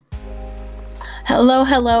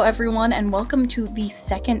Hello, everyone, and welcome to the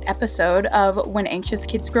second episode of When Anxious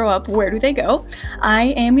Kids Grow Up, Where Do They Go?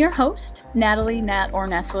 I am your host, Natalie, Nat, or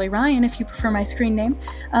Naturally Ryan, if you prefer my screen name.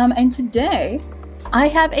 And today, I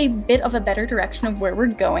have a bit of a better direction of where we're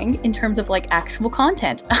going in terms of actual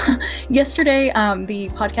content. Yesterday, the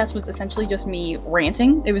podcast was essentially just me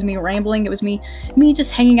ranting. It was me rambling. It was me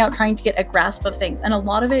just hanging out, trying to get a grasp of things, and a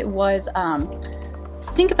lot of it was.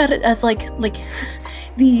 Think about it as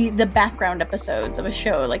the background episodes of a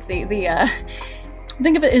show, think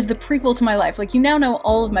of it as the prequel to my life. You now know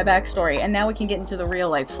all of my backstory, and now we can get into the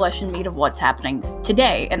real flesh and meat of what's happening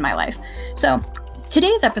today in my life. So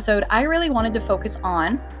today's episode, I really wanted to focus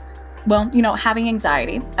on, having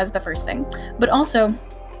anxiety as the first thing, but also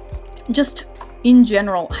just in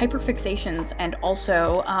general hyperfixations and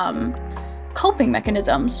also coping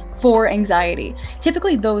mechanisms for anxiety.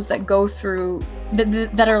 Typically those that go through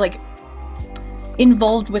that are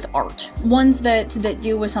involved with art, ones that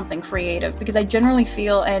deal with something creative, because I generally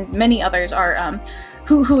feel, and many others are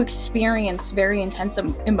who experience very intense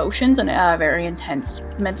emotions and very intense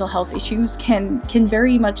mental health issues can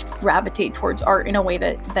very much gravitate towards art in a way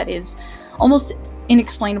that is almost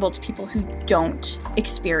inexplainable to people who don't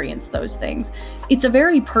experience those things. It's a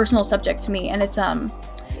very personal subject to me, and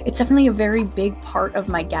it's definitely a very big part of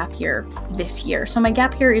my gap year this year. So my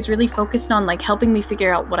gap year is really focused on helping me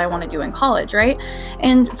figure out what I want to do in college, right?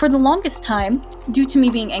 And for the longest time, due to me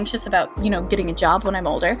being anxious about, getting a job when I'm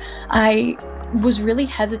older, I was really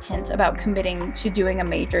hesitant about committing to doing a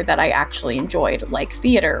major that I actually enjoyed, like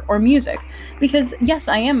theater or music. Because yes,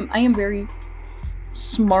 I am very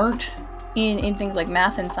smart in things like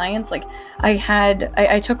math and science.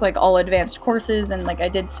 I took all advanced courses, and I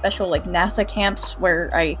did special NASA camps where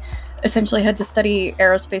I essentially had to study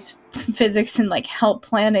aerospace physics and help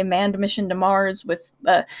plan a manned mission to Mars with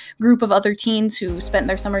a group of other teens who spent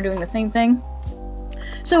their summer doing the same thing.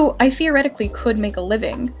 So I theoretically could make a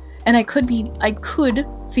living, and I could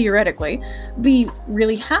theoretically be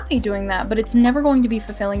really happy doing that, but it's never going to be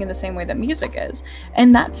fulfilling in the same way that music is.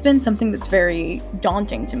 And that's been something that's very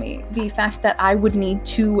daunting to me. The fact that I would need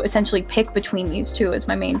to essentially pick between these two as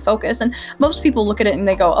my main focus. And most people look at it and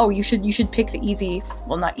they go, oh, you should pick the easy,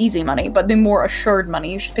 well, not easy money, but the more assured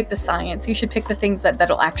money. You should pick the science. You should pick the things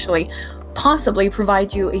that'll actually possibly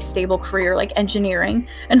provide you a stable career, like engineering.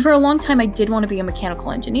 And for a long time, I did want to be a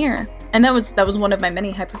mechanical engineer. And that was one of my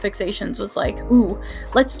many hyperfixations, was ooh,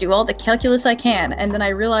 let's do all the calculus I can. And then I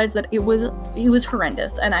realized that it was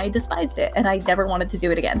horrendous, and I despised it, and I never wanted to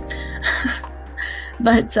do it again.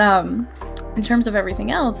 But in terms of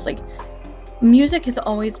everything else, music has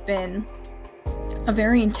always been a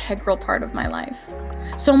very integral part of my life.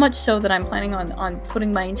 So much so that I'm planning on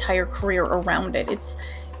putting my entire career around it.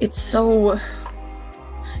 It's so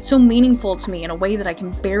meaningful to me in a way that I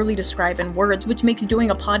can barely describe in words, which makes doing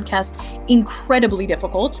a podcast incredibly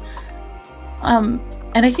difficult.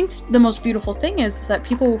 And I think the most beautiful thing is that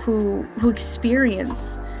people who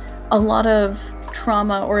experience a lot of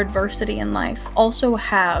trauma or adversity in life also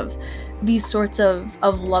have these sorts of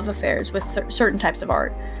love affairs with certain types of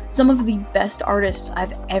art. Some of the best artists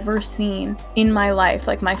I've ever seen in my life,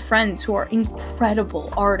 my friends who are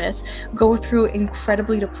incredible artists, go through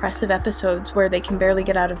incredibly depressive episodes where they can barely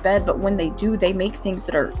get out of bed, but when they do, they make things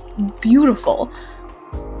that are beautiful.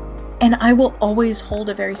 And I will always hold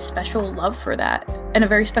a very special love for that, and a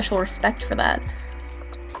very special respect for that.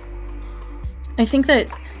 I think that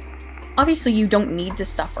obviously you don't need to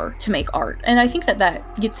suffer to make art. And I think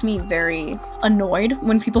that gets me very annoyed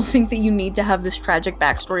when people think that you need to have this tragic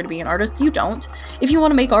backstory to be an artist. You don't. If you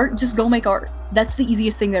want to make art, just go make art. That's the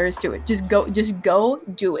easiest thing there is to it. Just go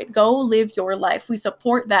do it. Go live your life. We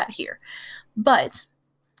support that here. But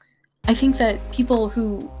I think that people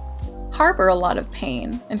who harbor a lot of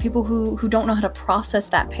pain, and people who don't know how to process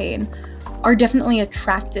that pain, are definitely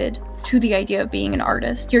attracted to the idea of being an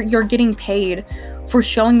artist. You're getting paid for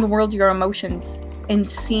showing the world your emotions and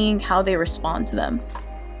seeing how they respond to them.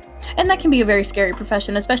 And that can be a very scary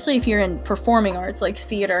profession, especially if you're in performing arts like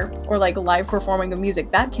theater or live performing of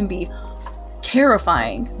music. That can be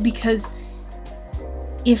terrifying, because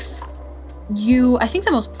I think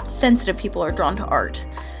the most sensitive people are drawn to art.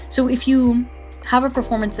 So if you have a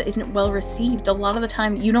performance that isn't well received, a lot of the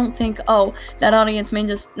time you don't think, oh, that audience may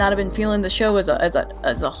just not have been feeling the show as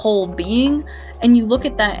a whole being, and you look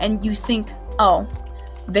at that and you think, oh,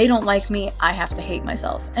 they don't like me, I have to hate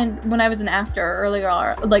myself. And when I was an actor earlier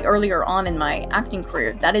on in my acting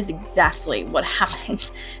career, that is exactly what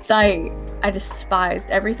happened. So I despised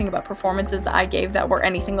everything about performances that I gave that were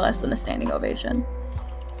anything less than a standing ovation.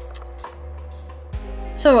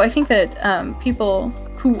 So I think that people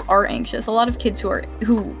who are anxious, a lot of kids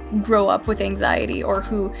who grow up with anxiety, or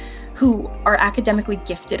who are academically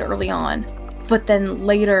gifted early on, but then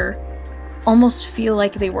later almost feel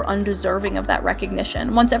like they were undeserving of that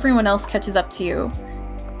recognition. Once everyone else catches up to you,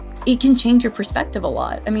 it can change your perspective a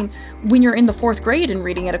lot. I mean, when you're in the 4th grade and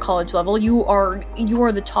reading at a college level, you are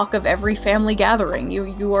the talk of every family gathering.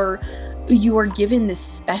 You are given this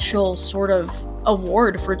special sort of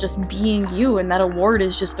award for just being you, and that award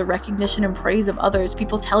is just the recognition and praise of others,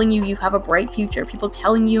 people telling you have a bright future, people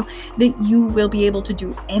telling you that you will be able to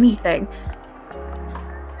do anything.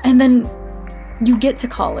 And then you get to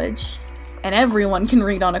college, and everyone can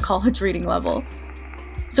read on a college reading level.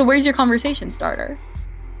 So where's your conversation starter?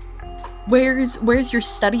 Where's your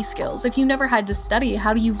study skills? If you never had to study,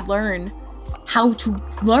 how do you learn how to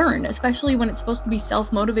learn, especially when it's supposed to be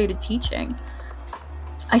self-motivated teaching?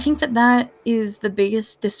 I think that is the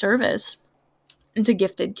biggest disservice to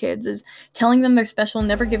gifted kids, is telling them they're special,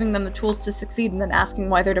 never giving them the tools to succeed, and then asking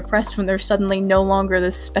why they're depressed when they're suddenly no longer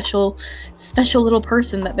this special little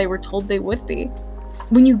person that they were told they would be.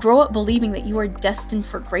 When you grow up believing that you are destined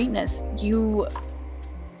for greatness, you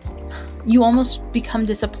almost become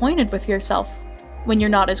disappointed with yourself when you're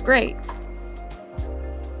not as great.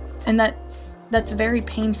 And that's a very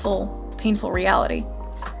painful reality.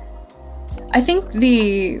 I think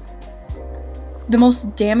the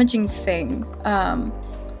most damaging thing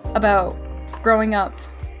about growing up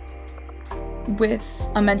with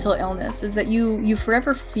a mental illness is that you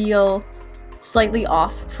forever feel slightly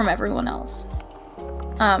off from everyone else.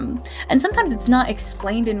 And sometimes it's not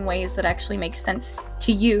explained in ways that actually make sense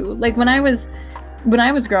to you. Like when I was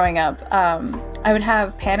growing up, I would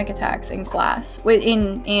have panic attacks in class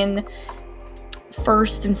in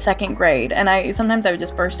 1st and 2nd grade, and sometimes I would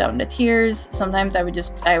just burst out into tears. Sometimes I would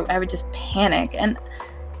just panic, and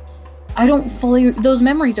those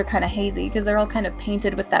memories are kind of hazy because they're all kind of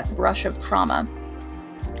painted with that brush of trauma.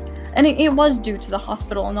 And it was due to the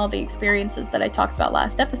hospital and all the experiences that I talked about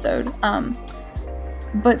last episode.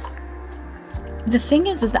 But the thing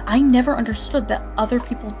is that I never understood that other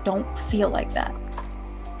people don't feel like that.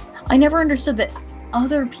 I never understood that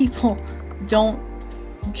other people don't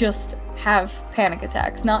just have panic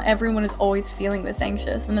attacks. Not everyone is always feeling this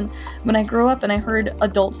anxious. And then when I grew up and I heard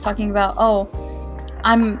adults talking about, oh,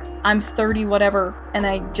 I'm 30 whatever, and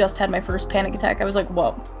I just had my first panic attack, I was like,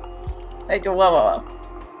 whoa.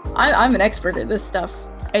 I'm an expert at this stuff,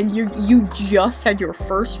 and you just had your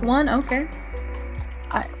first one? Okay.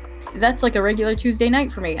 That's like a regular Tuesday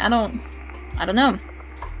night for me. I don't know.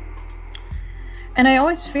 And I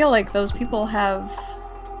always feel like those people have,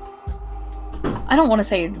 I don't want to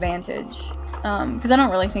say advantage, because I don't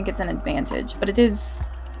really think it's an advantage, but it is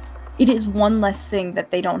one less thing that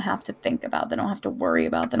they don't have to think about, they don't have to worry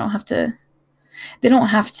about, they don't have to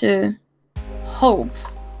hope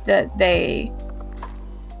that they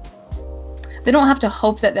don't have to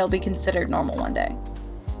hope that they'll be considered normal one day.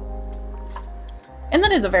 And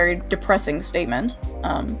that is a very depressing statement,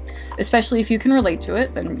 especially if you can relate to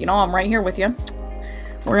it, then, I'm right here with you.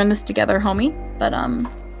 We're in this together, homie. But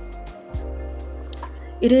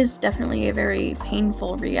it is definitely a very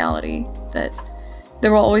painful reality that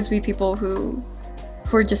there will always be people who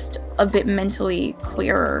are just a bit mentally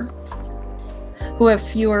clearer, who have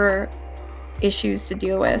fewer issues to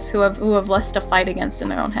deal with, who have less to fight against in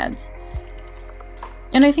their own heads.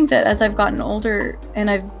 And I think that as I've gotten older and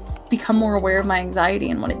I've become more aware of my anxiety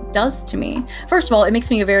and what it does to me, first of all, it makes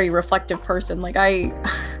me a very reflective person. Like I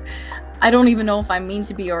don't even know if I mean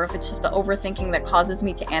to be, or if it's just the overthinking that causes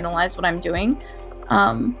me to analyze what I'm doing.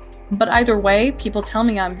 But either way, people tell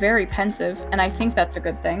me I'm very pensive, and I think that's a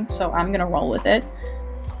good thing, so I'm gonna roll with it.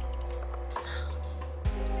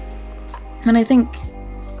 And I think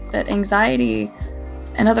that anxiety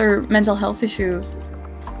and other mental health issues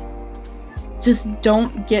just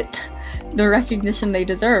don't get the recognition they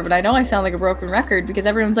deserve. And I know I sound like a broken record because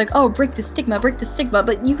everyone's like, oh, break the stigma, but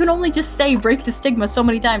you can only just say break the stigma so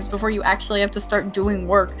many times before you actually have to start doing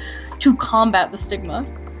work to combat the stigma.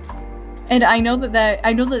 And I know that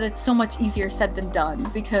that's so much easier said than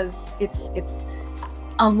done, because it's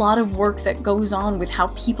a lot of work that goes on with how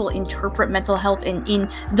people interpret mental health in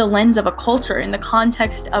the lens of a culture, in the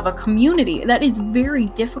context of a community. That is very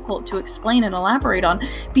difficult to explain and elaborate on,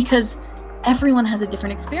 because everyone has a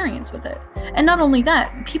different experience with it. And not only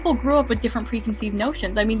that, people grew up with different preconceived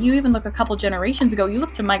notions. I mean, you even look a couple generations ago, you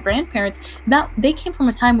look to my grandparents, that they came from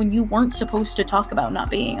a time when you weren't supposed to talk about not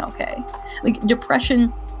being okay. Like,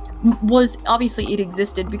 depression was, obviously it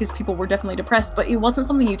existed because people were definitely depressed, but it wasn't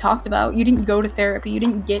something you talked about. You didn't go to therapy, you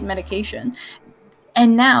didn't get medication.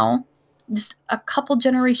 And now, just a couple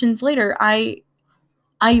generations later, I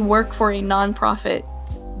work for a nonprofit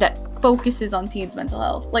focuses on teens' mental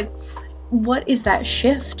health. Like, what is that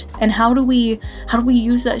shift, and how do we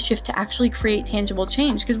use that shift to actually create tangible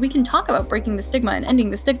change? Because we can talk about breaking the stigma and ending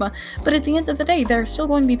the stigma, but at the end of the day, there are still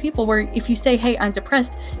going to be people where if you say, hey, I'm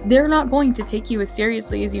depressed, they're not going to take you as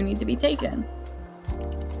seriously as you need to be taken.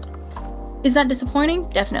 Is that disappointing?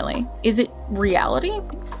 Definitely. Is it reality?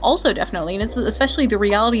 Also definitely. And it's especially the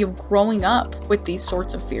reality of growing up with these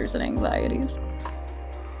sorts of fears and anxieties.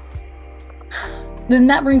 Then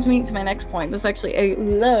that brings me to my next point. This is actually a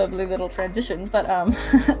lovely little transition, but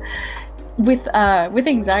with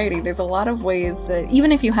anxiety, there's a lot of ways that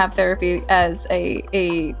even if you have therapy as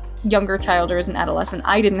a younger child or as an adolescent,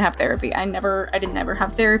 I didn't have therapy. I didn't ever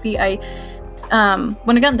have therapy. When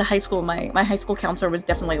I got into high school, my high school counselor was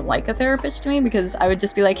definitely like a therapist to me, because I would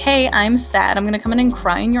just be like, hey, I'm sad. I'm going to come in and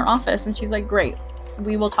cry in your office. And she's like, great,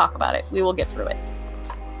 we will talk about it. We will get through it.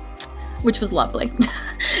 Which was lovely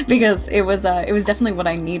because it was definitely what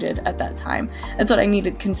I needed at that time. That's what I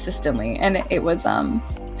needed consistently. And it was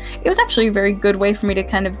actually a very good way for me to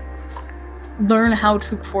kind of learn how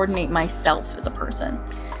to coordinate myself as a person.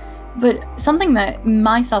 But something that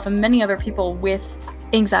myself and many other people with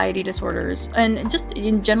anxiety disorders, and just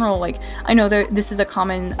in general, like, I know this is a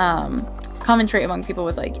common trait among people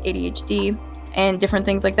with like ADHD and different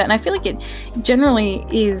things like that. And I feel like it generally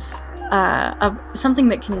is something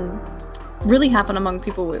that can really happen among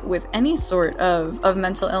people with any sort of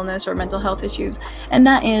mental illness or mental health issues, and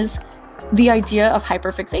that is the idea of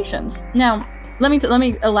hyperfixations. Now, let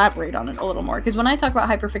me elaborate on it a little more, because when I talk about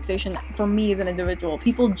hyperfixation, for me as an individual,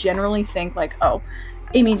 people generally think like, oh,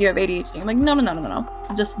 Amy, do you have ADHD? I'm like, no.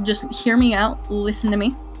 Just hear me out, listen to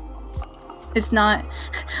me. It's not,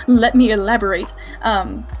 let me elaborate.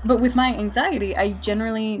 But with my anxiety, I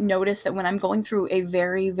generally notice that when I'm going through a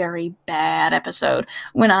very, very bad episode,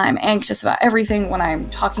 when I'm anxious about everything, when I'm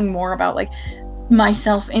talking more about like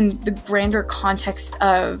myself in the grander context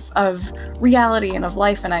of reality and of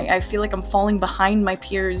life, and I feel like I'm falling behind my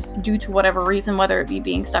peers due to whatever reason, whether it be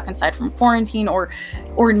being stuck inside from quarantine or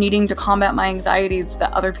needing to combat my anxieties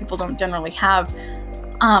that other people don't generally have.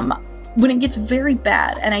 When it gets very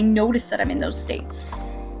bad and I notice that I'm in those states,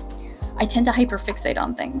 I tend to hyperfixate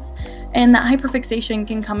on things. And that hyperfixation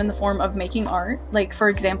can come in the form of making art. Like, for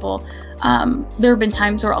example, there have been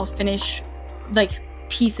times where I'll finish like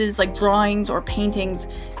pieces, like drawings or paintings,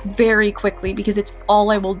 very quickly, because it's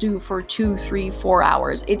all I will do for 2, 3, 4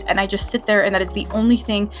 hours. And I just sit there, and that is the only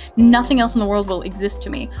thing. Nothing else in the world will exist to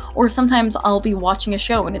me. Or sometimes I'll be watching a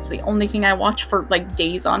show and it's the only thing I watch for like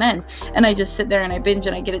days on end, and I just sit there and I binge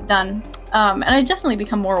and I get it done. And I've definitely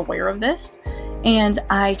become more aware of this, and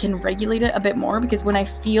I can regulate it a bit more, because when I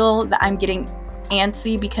feel that I'm getting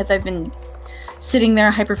antsy because I've been sitting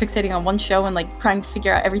there hyperfixating on one show and like trying to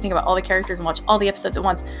figure out everything about all the characters and watch all the episodes at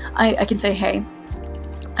once, I can say, hey,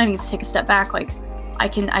 I need to take a step back. Like, I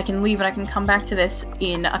can leave and I can come back to this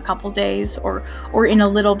in a couple days or in a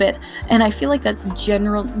little bit. And I feel like that's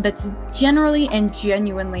generally and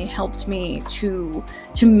genuinely helped me to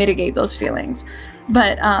mitigate those feelings.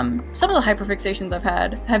 But some of the hyperfixations I've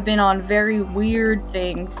had have been on very weird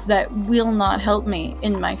things that will not help me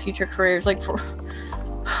in my future careers. Like,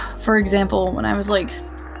 for example, when I was like,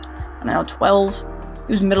 I don't know, 12, it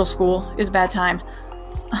was middle school, it was a bad time.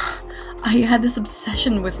 I had this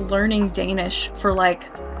obsession with learning Danish for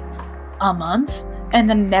like a month, and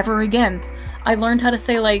then never again. I learned how to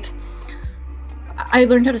say I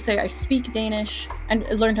speak Danish, and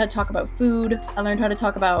I learned how to talk about food. I learned how to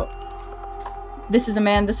talk about this is a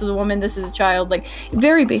man, this is a woman, this is a child, like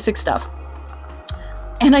very basic stuff.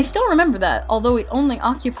 And I still remember that, although it only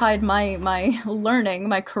occupied my learning,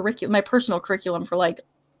 my personal curriculum for like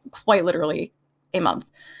quite literally a month.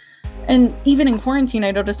 And even in quarantine,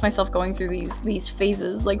 I noticed myself going through these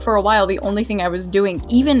phases. Like, for a while, the only thing I was doing,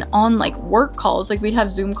 even on like work calls, like we'd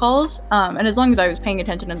have Zoom calls, and as long as I was paying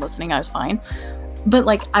attention and listening, I was fine. But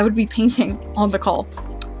like, I would be painting on the call.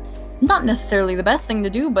 Not necessarily the best thing to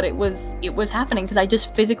do, but it was happening, because I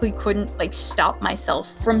just physically couldn't like stop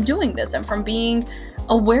myself from doing this and from being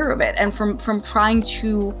aware of it, and from trying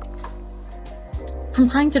to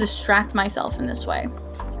distract myself in this way.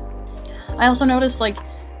 I also noticed, like,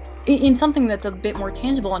 in something that's a bit more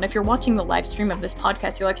tangible, and if you're watching the live stream of this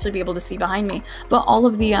podcast, you'll actually be able to see behind me, but all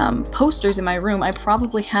of the posters in my room, I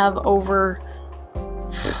probably have over,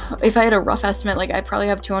 if I had a rough estimate, like, I probably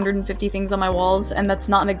have 250 things on my walls, and that's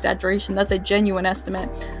not an exaggeration, that's a genuine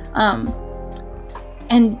estimate.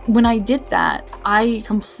 And when I did that, I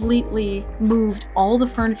completely moved all the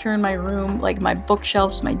furniture in my room, like my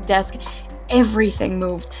bookshelves, my desk, everything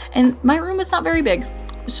moved. And my room is not very big.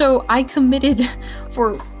 So I committed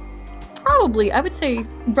for probably, I would say,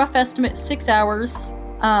 rough estimate, 6 hours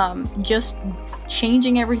just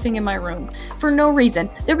changing everything in my room for no reason.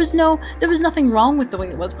 There was nothing wrong with the way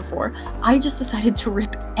it was before. I just decided to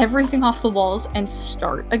rip everything off the walls and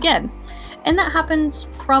start again. And that happens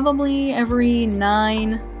probably every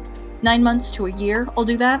 9 months to a year. I'll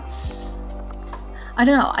do that. I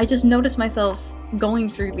don't know. I just noticed myself going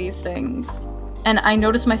through these things, and I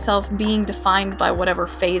noticed myself being defined by whatever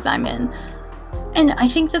phase I'm in. And I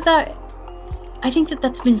think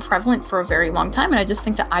that's been prevalent for a very long time, and I just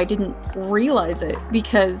think that I didn't realize it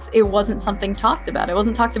because it wasn't something talked about. It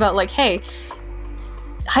wasn't talked about like, hey,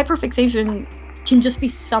 hyperfixation can just be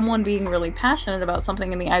someone being really passionate about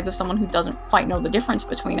something in the eyes of someone who doesn't quite know the difference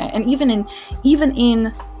between it. And even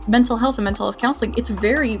in mental health and mental health counseling, it's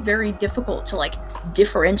very, very difficult to like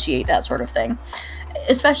differentiate that sort of thing.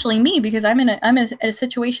 Especially me, because I'm in a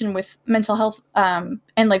situation with mental health and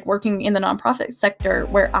like working in the nonprofit sector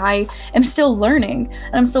where I am still learning,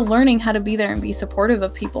 and I'm still learning how to be there and be supportive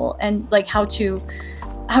of people, and like how to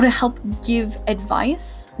help give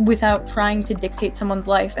advice without trying to dictate someone's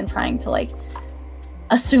life and trying to like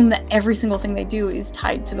assume that every single thing they do is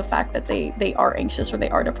tied to the fact that they are anxious or they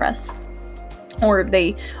are depressed or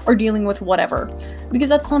they are dealing with whatever, because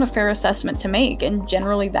that's not a fair assessment to make, and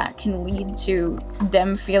generally that can lead to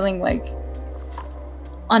them feeling like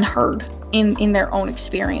unheard in their own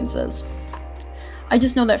experiences. I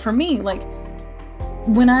just know that for me, like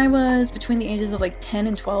when I was between the ages of like 10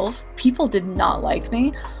 and 12, people did not like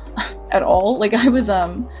me at all. Like I was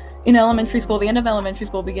in elementary school, the end of elementary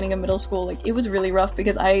school, beginning of middle school, like it was really rough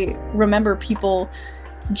because I remember people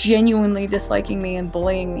genuinely disliking me and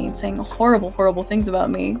bullying me and saying horrible things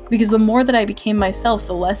about me, because the more that I became myself,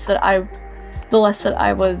 the less that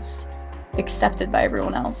I was accepted by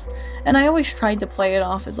everyone else. And I always tried to play it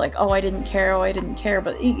off as like, oh, I didn't care,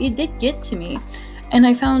 but it did get to me. And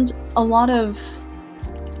I found a lot of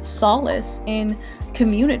solace in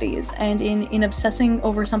communities and in obsessing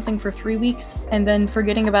over something for 3 weeks and then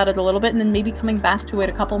forgetting about it a little bit and then maybe coming back to it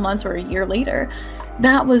a couple months or a year later.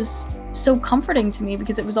 That was so comforting to me,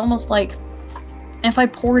 because it was almost like if I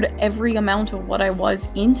poured every amount of what I was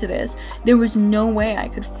into this, there was no way I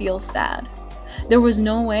could feel sad. There was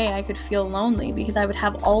no way I could feel lonely, because I would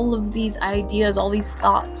have all of these ideas, all these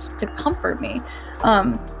thoughts to comfort me.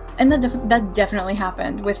 And that definitely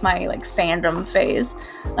happened with my like fandom phase.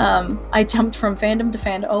 I jumped from fandom to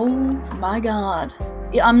fandom. Oh my god.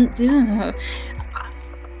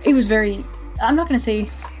 It was very, I'm not going to say,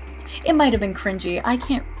 it might have been cringy. I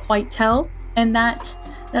can't quite tell. And that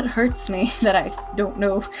hurts me that I don't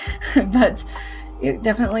know. But it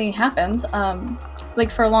definitely happened.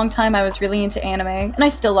 Like for a long time, I was really into anime, and I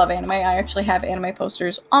still love anime. I actually have anime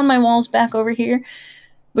posters on my walls back over here,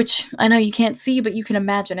 which I know you can't see, but you can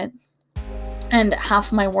imagine it. And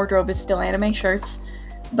half my wardrobe is still anime shirts.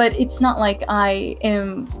 But it's not like I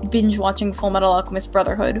am binge watching Full Metal Alchemist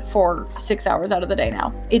Brotherhood for 6 hours out of the day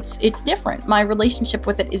now. It's different. My relationship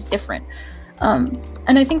with it is different.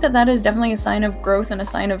 And I think that is definitely a sign of growth and a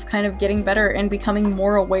sign of kind of getting better and becoming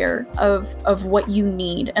more aware of what you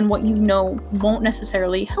need and what you know won't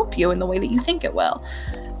necessarily help you in the way that you think it will.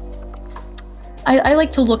 I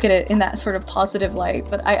like to look at it in that sort of positive light,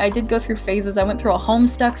 but I did go through phases. I went through a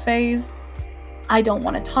Homestuck phase. I don't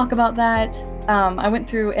want to talk about that. I went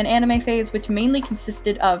through an anime phase, which mainly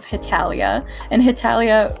consisted of Hetalia. And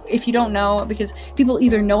Hetalia, if you don't know, because people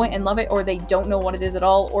either know it and love it, or they don't know what it is at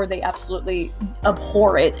all, or they absolutely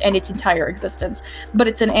abhor it and its entire existence. But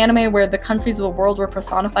it's an anime where the countries of the world were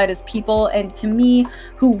personified as people. And to me,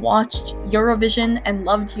 who watched Eurovision and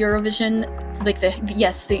loved Eurovision, like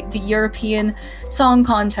the European Song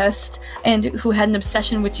Contest, and who had an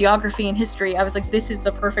obsession with geography and history, I was like, this is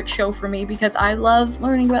the perfect show for me, because I love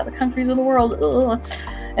learning about the countries of the world. Ugh.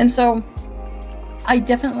 And so I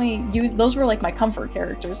definitely used, those were like my comfort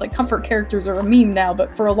characters. Like, comfort characters are a meme now,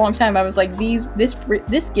 but for a long time I was like, this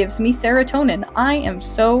gives me serotonin. I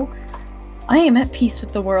am at peace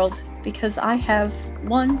with the world because I have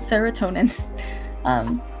one serotonin.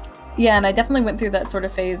 Yeah, and I definitely went through that sort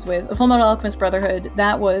of phase with Full Metal Alchemist Brotherhood.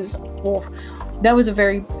 That was a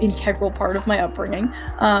very integral part of my upbringing.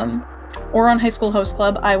 Ouran High School Host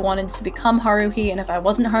Club, I wanted to become Haruhi, and if I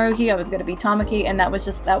wasn't Haruhi, I was going to be Tamaki, and that was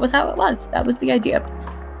how it was. That was the idea.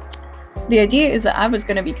 The idea is that I was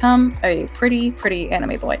going to become a pretty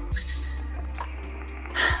anime boy.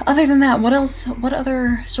 Other than that, what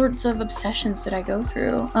other sorts of obsessions did I go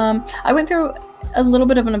through? I went through a little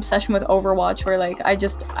bit of an obsession with Overwatch, where like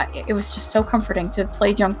it was just so comforting to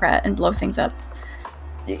play Junkrat and blow things up.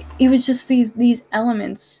 It was just these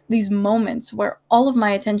elements, these moments where all of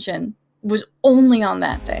my attention was only on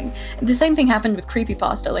that thing. The same thing happened with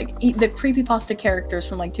creepypasta. Like, the creepypasta characters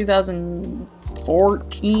from like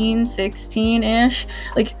 2014, 16-ish,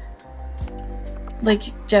 like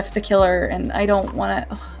Jeff the Killer, and I don't want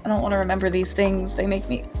to remember these things. They make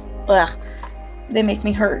me hurt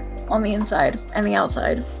on the inside and the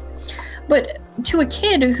outside. But to a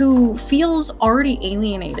kid who feels already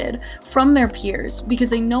alienated from their peers because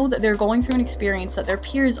they know that they're going through an experience that their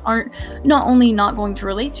peers aren't not only not going to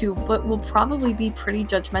relate to, but will probably be pretty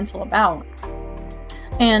judgmental about.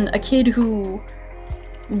 And a kid who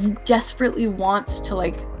desperately wants to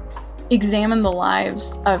like examine the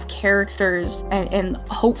lives of characters and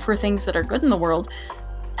hope for things that are good in the world,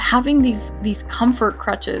 having these comfort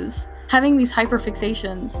crutches, having these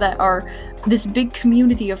hyperfixations that are this big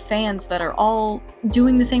community of fans that are all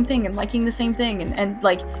doing the same thing and liking the same thing and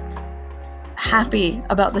like happy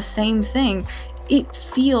about the same thing, it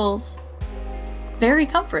feels very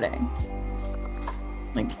comforting.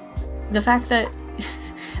 Like the fact that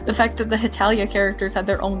the Hetalia characters had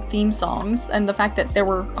their own theme songs, and the fact that there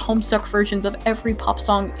were Homestuck versions of every pop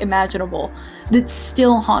song imaginable that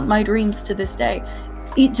still haunt my dreams to this day,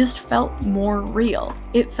 it just felt more real.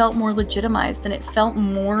 It felt more legitimized, and it felt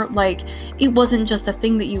more like it wasn't just a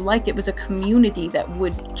thing that you liked, it was a community that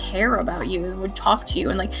would care about you and would talk to you.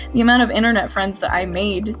 And like the amount of internet friends that I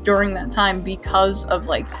made during that time because of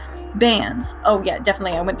like bands. Oh yeah,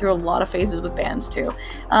 definitely. I went through a lot of phases with bands too.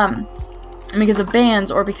 Because of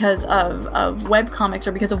bands, or because of webcomics,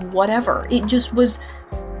 or because of whatever. It was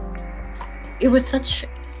such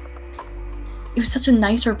a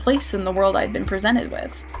nicer place than the world I'd been presented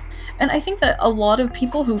with. And I think that a lot of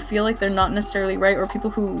people who feel like they're not necessarily right, or people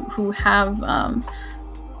who have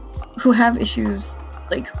issues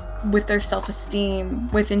like with their self-esteem,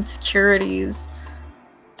 with insecurities,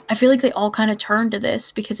 I feel like they all kind of turn to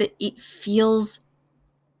this because it feels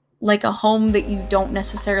like a home that you don't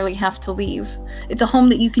necessarily have to leave. It's a home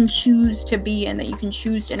that you can choose to be in, that you can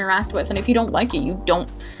choose to interact with, and if you don't like it, you don't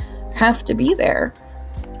have to be there.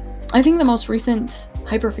 I think the most recent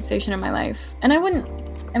hyperfixation in my life, and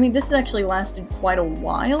this has actually lasted quite a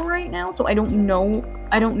while right now, so I don't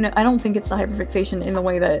think it's the hyperfixation in the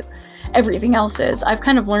way that everything else is. I've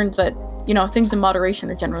kind of learned that, things in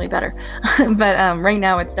moderation are generally better. But right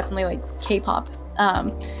now it's definitely like K-pop.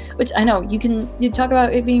 Which I know you talk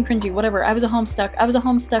about it being cringy, whatever. I was a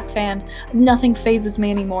Homestuck fan. Nothing phases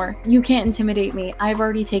me anymore. You can't intimidate me. I've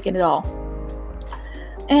already taken it all.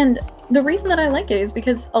 And the reason that I like it is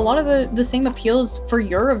because a lot of the same appeals for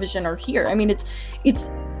Eurovision are here. I mean,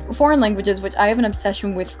 it's foreign languages, which I have an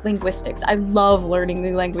obsession with linguistics. I love learning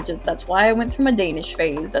new languages. That's why I went through my Danish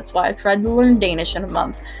phase. That's why I tried to learn Danish in a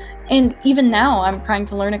month. And even now, I'm trying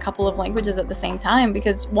to learn a couple of languages at the same time,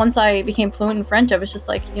 because once I became fluent in French, I was just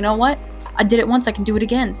like, you know what? I did it once, I can do it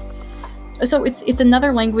again. So it's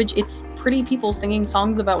another language. It's pretty people singing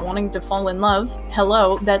songs about wanting to fall in love.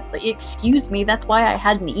 Hello, excuse me, that's why I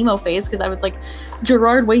had an emo phase, because I was like,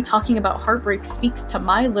 Gerard Way talking about heartbreak speaks to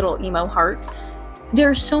my little emo heart. There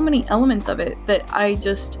are so many elements of it that I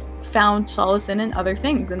just found solace in other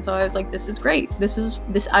things. And so I was like, this is great.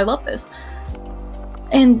 I love this.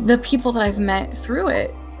 And the people that I've met through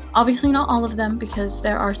it, obviously not all of them, because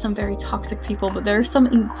there are some very toxic people, but there are some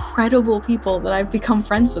incredible people that I've become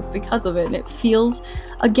friends with because of it. And it feels,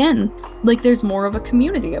 again, like there's more of a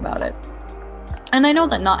community about it. And I know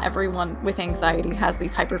that not everyone with anxiety has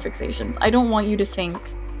these hyperfixations. I don't want you to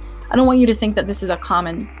think that this is a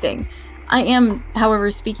common thing. I am,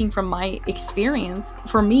 however, speaking from my experience.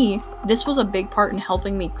 For me, this was a big part in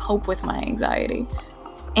helping me cope with my anxiety.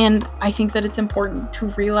 And I think that it's important to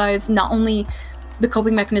realize not only the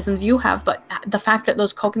coping mechanisms you have, but the fact that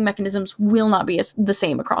those coping mechanisms will not be the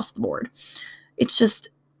same across the board. It's just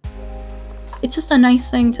a nice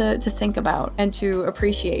thing to think about and to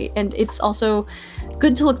appreciate. And it's also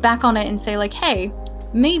good to look back on it and say like, hey,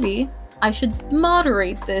 maybe I should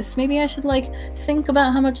moderate this. Maybe I should think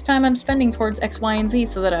about how much time I'm spending towards X, Y, and Z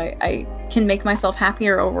so that I can make myself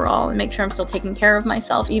happier overall and make sure I'm still taking care of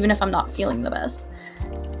myself, even if I'm not feeling the best.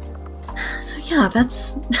 So yeah,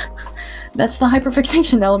 that's the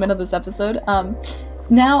hyperfixation element of this episode.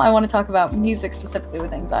 Now I want to talk about music specifically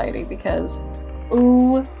with anxiety, because,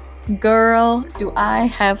 ooh, girl, do I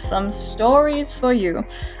have some stories for you.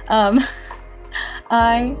 I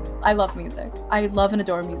love music. I love and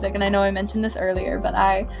adore music, and I know I mentioned this earlier, but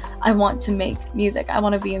I want to make music. I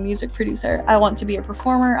want to be a music producer. I want to be a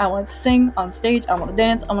performer. I want to sing on stage. I want to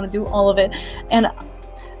dance. I want to do all of it. And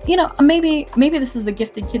maybe this is the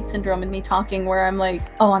gifted kid syndrome in me talking, where I'm like,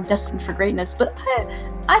 oh, I'm destined for greatness, but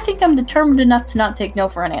I think I'm determined enough to not take no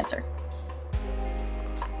for an answer.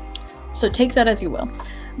 So take that as you will.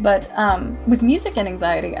 But with music and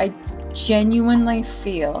anxiety, I genuinely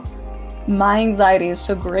feel my anxiety is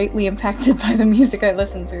so greatly impacted by the music I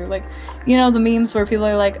listen to. Like, you know, the memes where people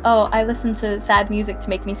are like, oh, I listen to sad music to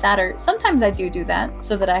make me sadder. Sometimes I do that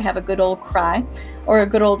so that I have a good old cry or a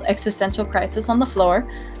good old existential crisis on the floor.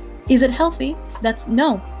 Is it healthy? That's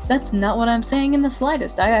not what I'm saying in the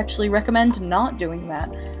slightest. I actually recommend not doing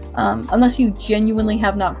that. Unless you genuinely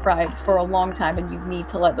have not cried for a long time and you need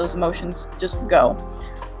to let those emotions just go.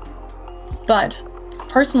 But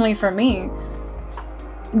personally for me,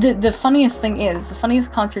 the funniest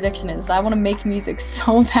contradiction is I want to make music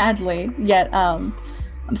so badly, yet I'm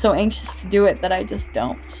so anxious to do it that I just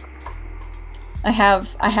don't. I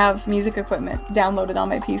have music equipment downloaded on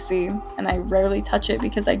my PC, and I rarely touch it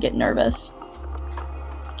because I get nervous.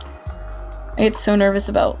 I get so nervous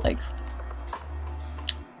about, like,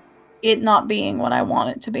 it not being what I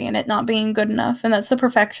want it to be and it not being good enough, and that's the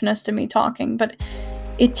perfectionist in me talking, but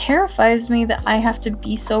it terrifies me that I have to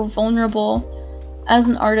be so vulnerable as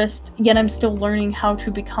an artist, yet I'm still learning how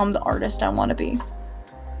to become the artist I want to be.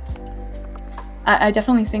 I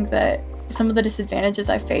definitely think that some of the disadvantages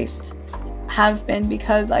I faced have been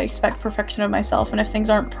because I expect perfection of myself, and if things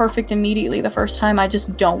aren't perfect immediately the first time, I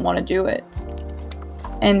just don't want to do it.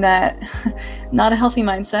 And that, not a healthy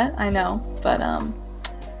mindset, I know, but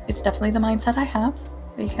it's definitely the mindset I have,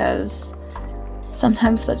 because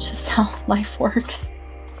sometimes that's just how life works.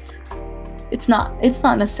 It's not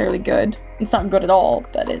necessarily good. It's not good at all,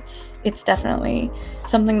 but it's definitely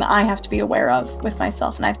something that I have to be aware of with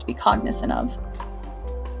myself, and I have to be cognizant of.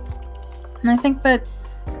 And I think that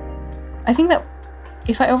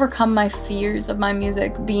if I overcome my fears of my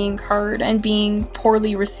music being heard and being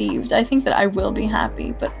poorly received, I think that I will be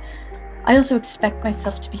happy. But I also expect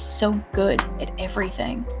myself to be so good at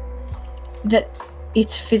everything that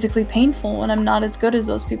it's physically painful when I'm not as good as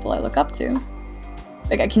those people I look up to.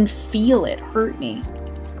 Like, I can feel it hurt me.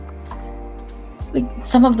 Like,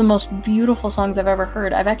 some of the most beautiful songs I've ever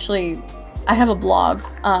heard, I have a blog,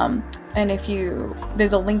 and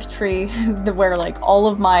there's a link tree where, like, all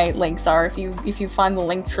of my links are. If you find the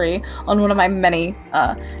link tree on one of my many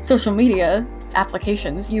social media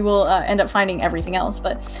applications, you will end up finding everything else.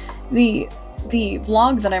 But the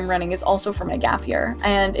blog that I'm running is also for my gap year,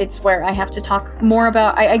 and it's where I have to talk more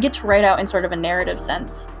about, I get to write out in sort of a narrative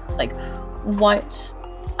sense, like, what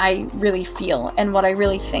I really feel and what I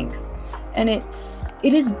really think. And it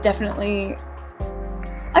is definitely,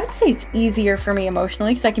 I would say it's easier for me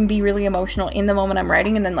emotionally, because I can be really emotional in the moment I'm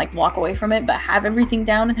writing and then, like, walk away from it, but have everything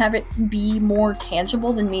down and have it be more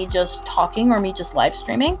tangible than me just talking or me just live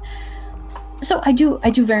streaming. So I do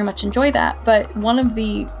very much enjoy that. But one of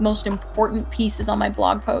the most important pieces on my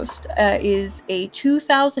blog post is a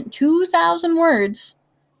 2,000 word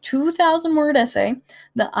essay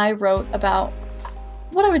that I wrote about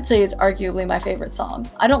what I would say is arguably my favorite song.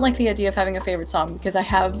 I don't like the idea of having a favorite song because I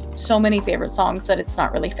have so many favorite songs that it's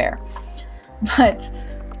not really fair. But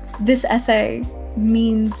this essay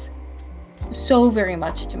means so very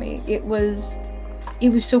much to me. It was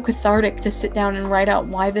so cathartic to sit down and write out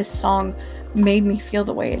why this song made me feel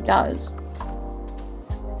the way it does.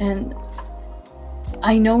 And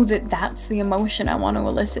I know that that's the emotion I want to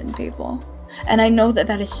elicit in people. And I know that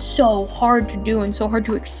is so hard to do and so hard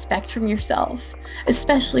to expect from yourself,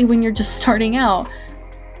 especially when you're just starting out.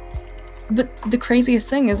 But the craziest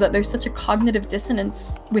thing is that there's such a cognitive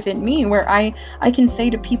dissonance within me where I can say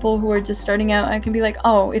to people who are just starting out, I can be like,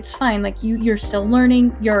 oh, it's fine. Like, you're still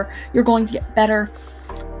learning, you're going to get better.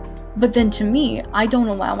 But then to me, I don't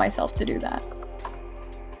allow myself to do that.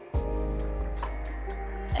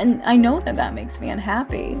 And I know that makes me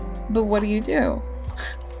unhappy, but what do you do?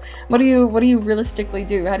 What do you realistically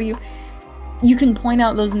do? You can point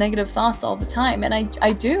out those negative thoughts all the time, and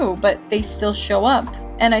I do, but they still show up.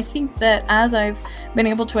 And I think that as I've been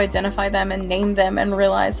able to identify them and name them and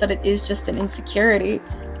realize that it is just an insecurity,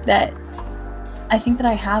 that I think that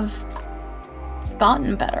I have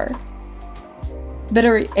gotten better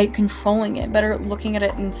at controlling it, better at looking at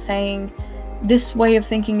it and saying, this way of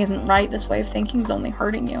thinking isn't right, this way of thinking is only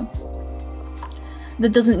hurting you.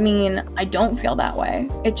 That doesn't mean I don't feel that way.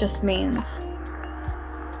 It just means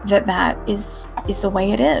that is the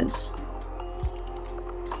way it is.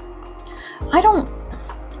 I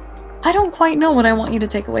don't quite know what I want you to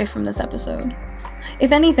take away from this episode.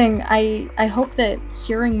 If anything, I hope that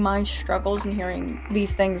hearing my struggles and hearing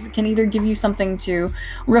these things can either give you something to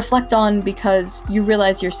reflect on because you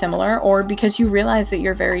realize you're similar, or because you realize that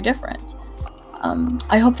you're very different.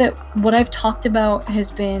 I hope that what I've talked about has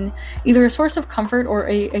been either a source of comfort or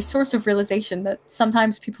a source of realization that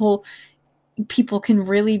sometimes people can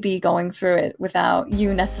really be going through it without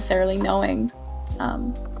you necessarily knowing.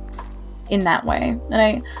 in that way.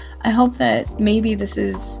 And I hope that maybe this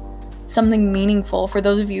is something meaningful for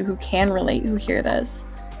those of you who can relate, who hear this,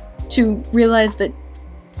 to realize that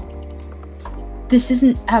this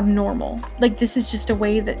isn't abnormal. Like, this is just a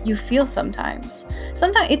way that you feel sometimes.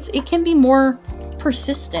 Sometimes it can be more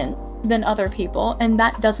persistent than other people, and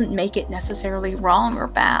that doesn't make it necessarily wrong or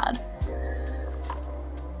bad.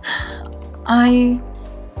 I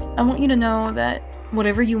want you to know that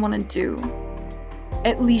whatever you want to do,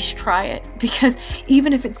 at least try it, because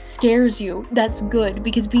even if it scares you, that's good,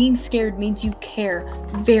 because being scared means you care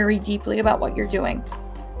very deeply about what you're doing.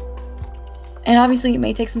 And obviously it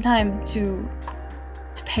may take some time to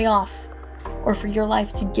pay off, or for your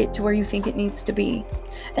life to get to where you think it needs to be.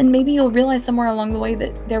 And maybe you'll realize somewhere along the way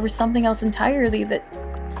that there was something else entirely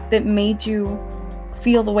that made you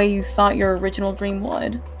feel the way you thought your original dream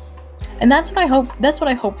would. And that's what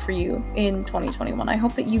I hope for you in 2021. I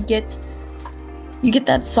hope that you get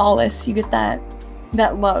that solace, you get that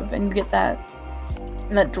love, and you get that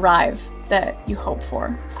drive that you hope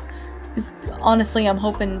for. Because honestly, I'm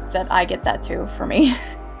hoping that I get that too, for me.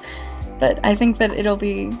 But I think that it'll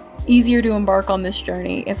be easier to embark on this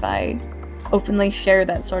journey if I openly share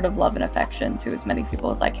that sort of love and affection to as many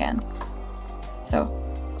people as I can. So,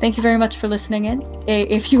 thank you very much for listening in.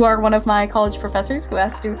 If you are one of my college professors who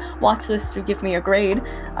has to watch this to give me a grade,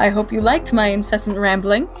 I hope you liked my incessant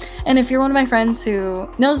rambling. And if you're one of my friends who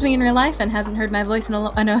knows me in real life and hasn't heard my voice in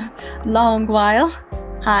a long while,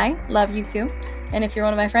 hi, love you too. And if you're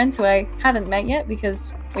one of my friends who I haven't met yet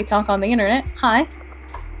because we talk on the internet, hi,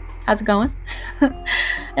 how's it going?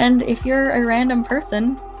 And if you're a random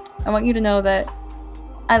person, I want you to know that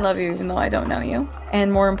I love you even though I don't know you.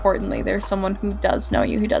 And more importantly, there's someone who does know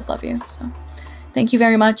you, who does love you. So thank you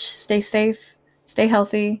very much. Stay safe, stay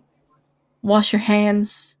healthy, wash your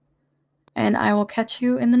hands, and I will catch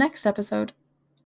you in the next episode.